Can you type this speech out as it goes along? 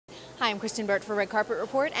Hi, I'm Kristyn Burtt for Red Carpet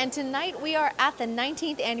Report, and tonight we are at the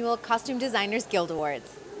 19th Annual Costume Designers Guild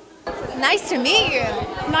Awards. Nice to meet you.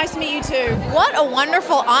 Nice to meet you too. What a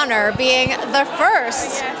wonderful honor being the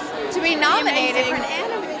first to be nominated for an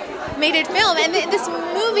animated film, and this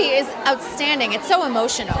movie is outstanding. It's so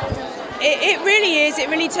emotional. It really is. It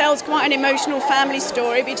really tells quite an emotional family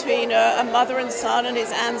story between a mother and son and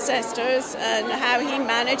his ancestors, and how he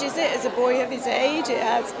manages it as a boy of his age. It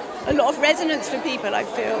has a lot of resonance for people, I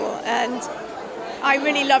feel, and I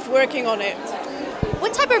really loved working on it.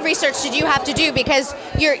 What type of research did you have to do? Because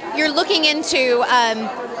you're looking into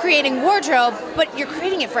creating wardrobe, but you're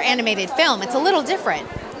creating it for animated film. It's a little different.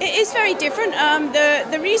 It is very different.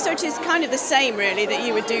 The research is kind of the same, really, that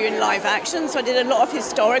you would do in live action. So I did a lot of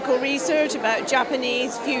historical research about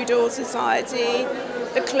Japanese feudal society,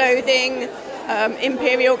 the clothing,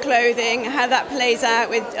 imperial clothing, how that plays out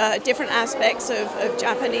with different aspects of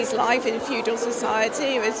Japanese life in feudal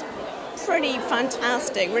society. It was pretty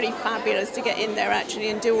fantastic, really fabulous to get in there actually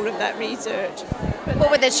and do all of that research.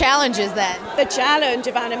 What were the challenges then? The challenge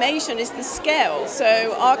of animation is the scale.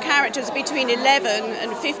 So our characters are between 11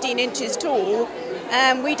 and 15 inches tall,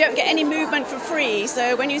 and we don't get any movement for free.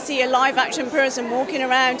 So when you see a live action person walking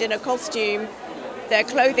around in a costume, their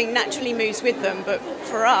clothing naturally moves with them. But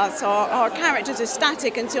for us, our characters are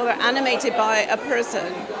static until they're animated by a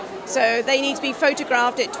person. So they need to be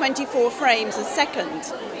photographed at 24 frames a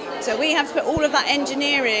second. So we have to put all of that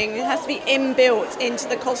engineering, it has to be inbuilt into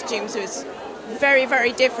the costume, so it's very,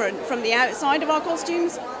 very different from the outside of our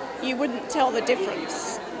costumes. You wouldn't tell the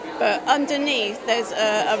difference. But underneath, there's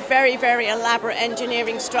a very, very elaborate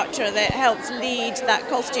engineering structure that helps lead that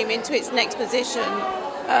costume into its next position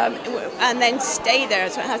and then stay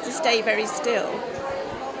there, so it has to stay very still.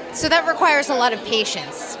 So that requires a lot of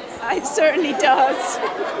patience. It certainly does.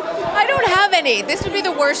 I don't have any. This would be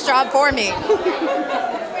the worst job for me.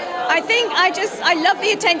 I love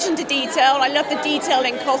the attention to detail. I love the detail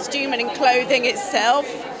in costume and in clothing itself.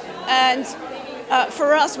 And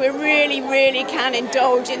for us, we really, really can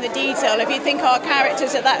indulge in the detail. If you think our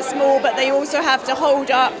characters are that small, but they also have to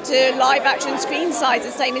hold up to live action screen size,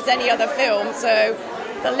 the same as any other film. So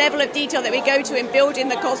the level of detail that we go to in building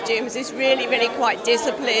the costumes is really, really quite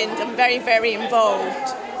disciplined and very, very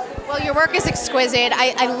involved. Well, your work is exquisite.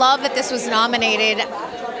 I love that this was nominated.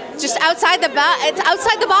 Just outside the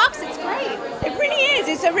box, it's great. It really is.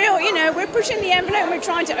 It's a real, we're pushing the envelope and we're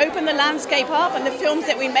trying to open the landscape up, and the films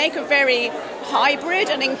that we make are very hybrid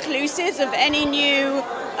and inclusive of any new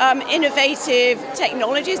innovative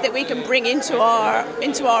technologies that we can bring into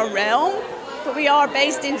our realm. But we are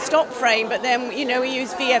based in stop frame, but then, we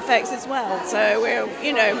use VFX as well. So we're,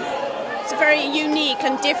 it's a very unique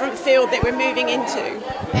and different field that we're moving into.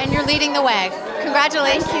 And you're leading the way.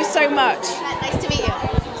 Congratulations. Thank you so much. Nice to meet you.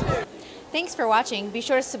 Thanks for watching. Be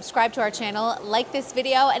sure to subscribe to our channel, like this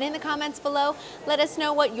video, and in the comments below, let us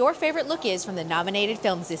know what your favorite look is from the nominated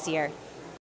films this year.